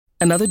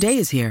Another day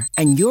is here,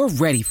 and you're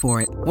ready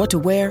for it. What to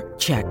wear?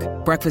 Check.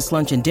 Breakfast,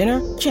 lunch, and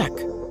dinner? Check.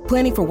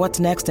 Planning for what's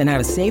next and how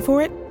to save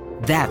for it?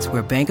 That's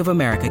where Bank of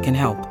America can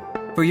help.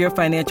 For your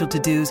financial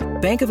to-dos,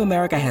 Bank of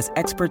America has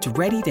experts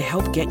ready to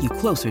help get you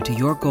closer to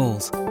your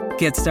goals.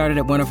 Get started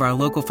at one of our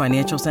local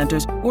financial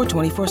centers or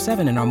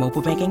 24/7 in our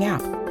mobile banking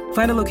app.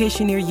 Find a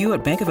location near you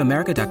at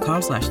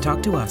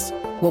bankofamerica.com/talktous.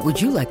 What would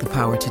you like the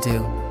power to do?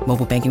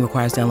 Mobile banking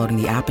requires downloading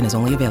the app and is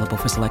only available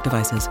for select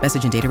devices.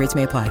 Message and data rates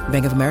may apply.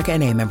 Bank of America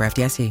N.A., member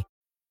FDIC.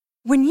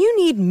 When you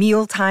need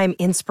mealtime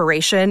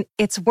inspiration,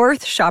 it's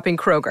worth shopping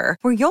Kroger,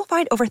 where you'll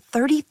find over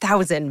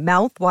 30,000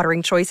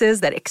 mouth-watering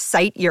choices that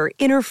excite your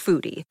inner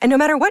foodie. And no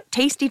matter what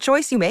tasty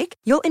choice you make,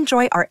 you'll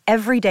enjoy our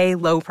everyday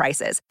low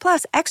prices,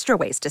 plus extra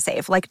ways to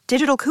save, like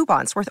digital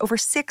coupons worth over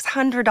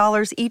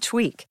 $600 each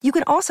week. You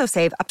can also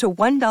save up to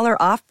 $1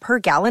 off per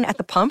gallon at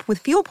the pump with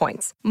fuel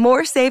points.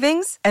 More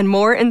savings and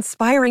more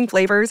inspiring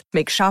flavors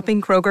make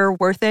shopping Kroger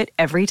worth it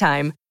every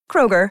time.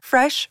 Kroger,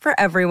 fresh for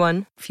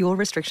everyone. Fuel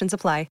restrictions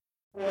apply.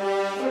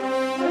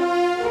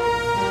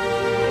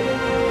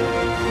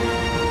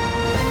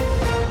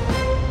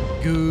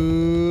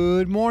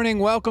 Good morning.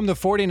 Welcome to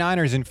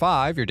 49ers in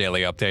 5, your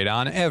daily update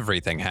on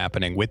everything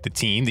happening with the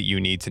team that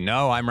you need to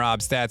know. I'm Rob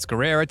Stats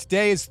Guerrera.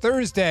 Today is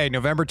Thursday,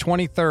 November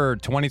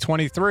 23rd,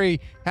 2023.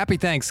 Happy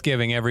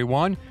Thanksgiving,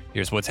 everyone.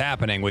 Here's what's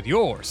happening with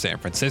your San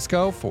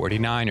Francisco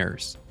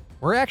 49ers.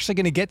 We're actually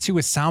going to get to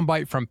a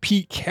soundbite from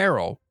Pete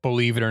Carroll,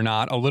 believe it or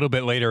not, a little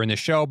bit later in the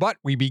show, but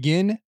we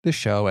begin the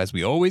show, as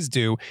we always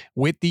do,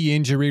 with the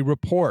injury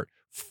report.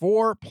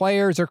 4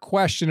 players are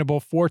questionable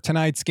for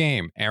tonight's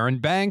game. Aaron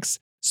Banks,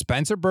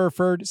 Spencer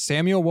Burford,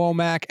 Samuel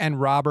Womack,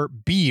 and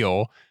Robert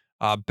Beal.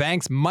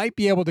 Banks might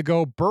be able to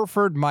go.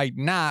 Burford might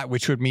not,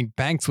 which would mean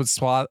Banks would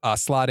slot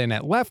in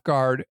at left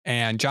guard,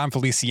 and John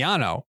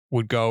Feliciano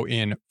would go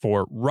in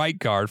for right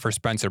guard for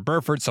Spencer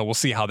Burford. So we'll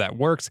see how that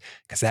works,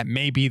 because that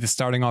may be the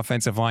starting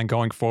offensive line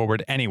going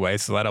forward anyway.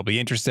 So that'll be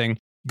interesting.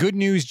 Good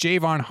news,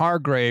 Javon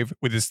Hargrave,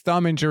 with his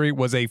thumb injury,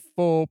 was a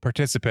full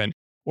participant,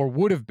 or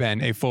would have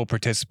been a full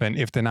participant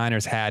if the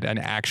Niners had an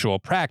actual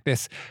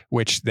practice,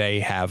 which they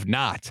have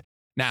not.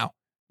 Now,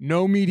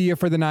 no media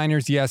for the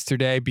Niners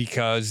yesterday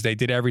because they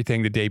did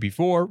everything the day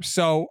before.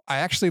 So I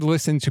actually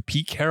listened to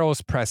Pete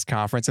Carroll's press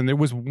conference, and there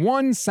was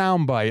one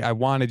soundbite I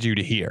wanted you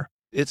to hear.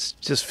 It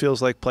just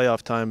feels like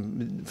playoff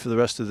time for the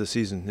rest of the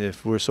season.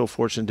 If we're so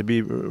fortunate to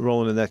be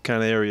rolling in that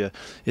kind of area,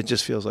 it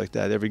just feels like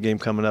that. Every game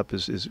coming up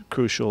is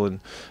crucial, and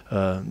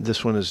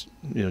this one is,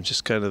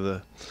 just kind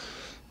of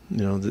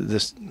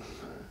this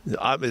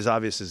as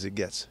obvious as it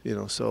gets.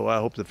 So I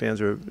hope the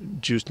fans are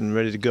juiced and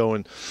ready to go,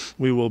 and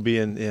we will be,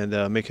 and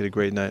make it a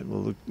great night.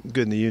 We'll look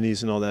good in the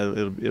unis and all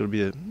that. It'll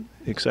be an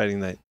exciting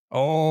night.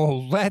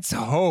 Oh, let's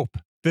hope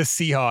the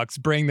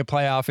Seahawks bring the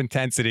playoff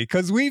intensity,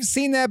 because we've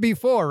seen that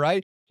before,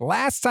 right?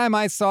 Last time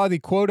I saw the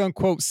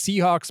quote-unquote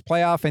Seahawks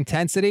playoff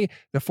intensity,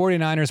 the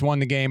 49ers won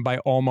the game by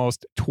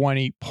almost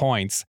 20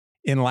 points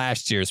in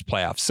last year's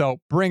playoffs.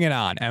 So bring it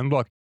on. And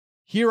look,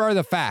 here are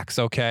the facts,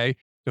 okay?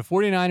 The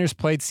 49ers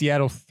played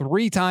Seattle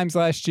 3 times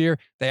last year.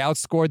 They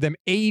outscored them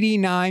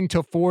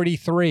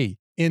 89-43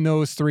 in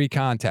those 3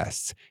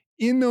 contests.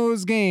 In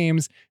those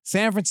games,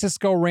 San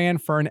Francisco ran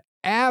for an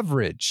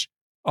average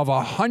of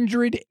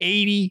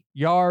 180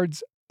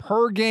 yards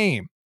per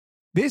game.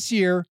 This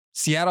year,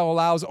 Seattle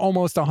allows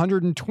almost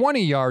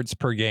 120 yards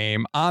per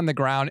game on the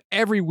ground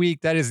every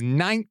week. That is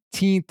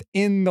 19th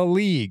in the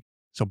league.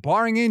 So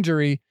barring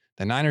injury,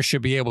 the Niners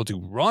should be able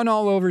to run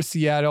all over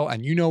Seattle,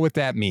 and you know what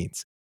that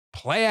means.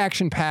 Play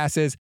action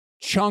passes,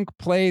 chunk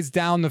plays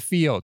down the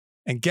field.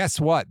 And guess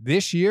what?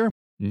 This year,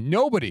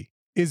 nobody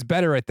is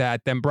better at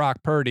that than Brock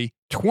Purdy.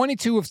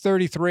 22 of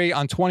 33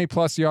 on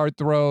 20-plus yard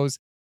throws.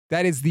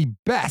 That is the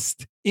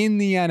best in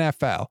the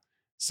NFL.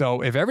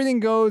 So if everything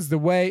goes the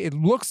way it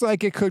looks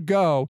like it could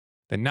go,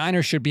 the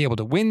Niners should be able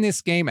to win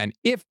this game. And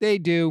if they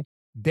do,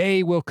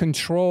 they will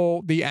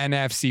control the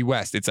NFC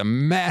West. It's a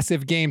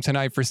massive game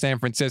tonight for San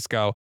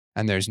Francisco,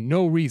 and there's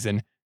no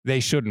reason they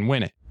shouldn't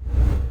win it.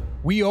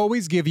 We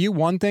always give you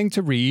one thing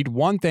to read,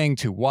 one thing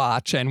to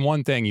watch, and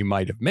one thing you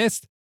might have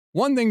missed.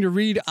 One thing to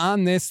read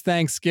on this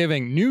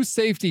Thanksgiving: new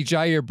safety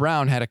Jair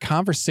Brown had a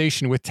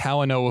conversation with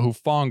Talanoa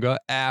Hufanga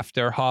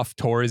after Huff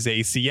tore his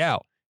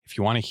ACL. If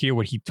you want to hear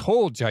what he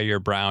told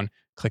Jair Brown,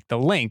 click the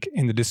link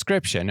in the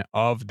description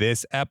of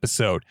this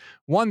episode.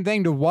 One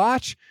thing to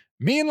watch: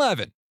 me and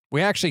Levin,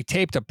 we actually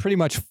taped a pretty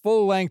much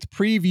full-length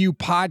preview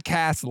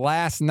podcast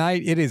last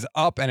night. It is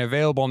up and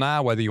available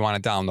now, whether you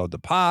want to download the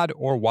pod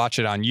or watch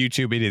it on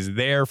YouTube. It is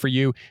there for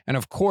you. And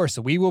of course,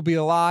 we will be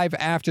live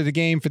after the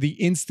game for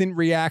the Instant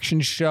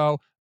Reaction Show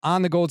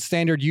on the Gold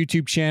Standard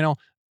YouTube channel,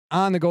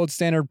 on the Gold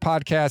Standard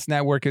Podcast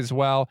Network as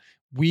well.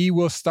 We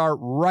will start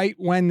right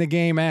when the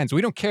game ends.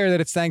 We don't care that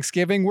it's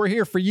Thanksgiving. We're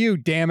here for you,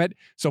 damn it.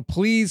 So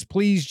please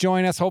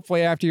join us,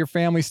 hopefully after your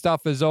family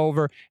stuff is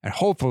over, and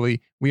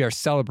hopefully we are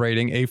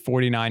celebrating a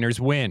 49ers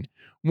win.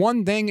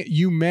 One thing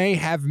you may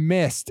have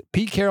missed: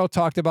 Pete Carroll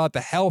talked about the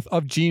health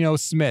of Geno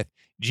Smith.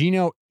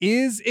 Geno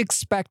is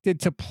expected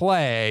to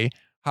play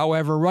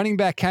However, running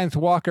back Kenneth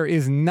Walker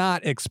is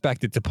not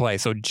expected to play.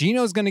 So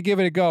Geno's going to give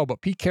it a go,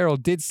 but Pete Carroll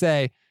did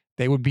say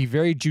they would be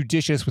very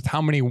judicious with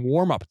how many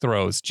warm-up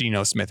throws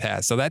Geno Smith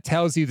has. So that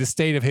tells you the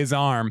state of his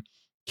arm.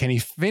 Can he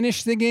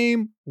finish the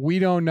game? We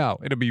don't know.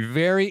 It'll be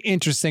very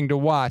interesting to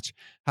watch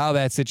how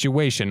that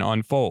situation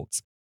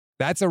unfolds.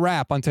 That's a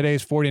wrap on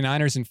today's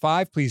 49ers in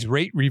 5. Please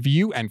rate,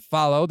 review, and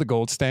follow the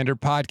Gold Standard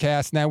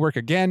Podcast Network.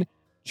 Again,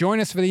 join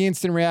us for the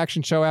instant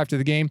reaction show after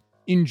the game.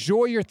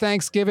 Enjoy your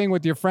Thanksgiving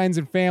with your friends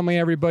and family,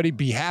 everybody.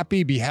 Be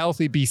happy, be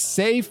healthy, be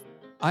safe.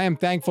 I am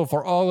thankful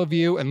for all of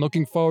you and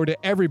looking forward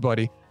to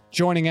everybody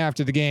joining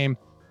after the game.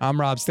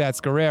 I'm Rob Stats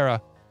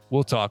Guerrera.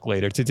 We'll talk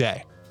later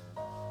today.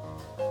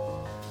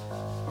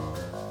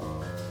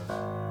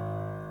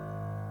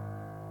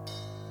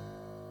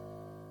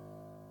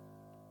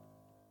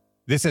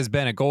 This has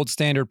been a Gold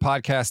Standard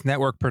Podcast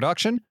Network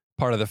production,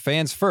 part of the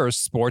Fans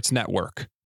First Sports Network.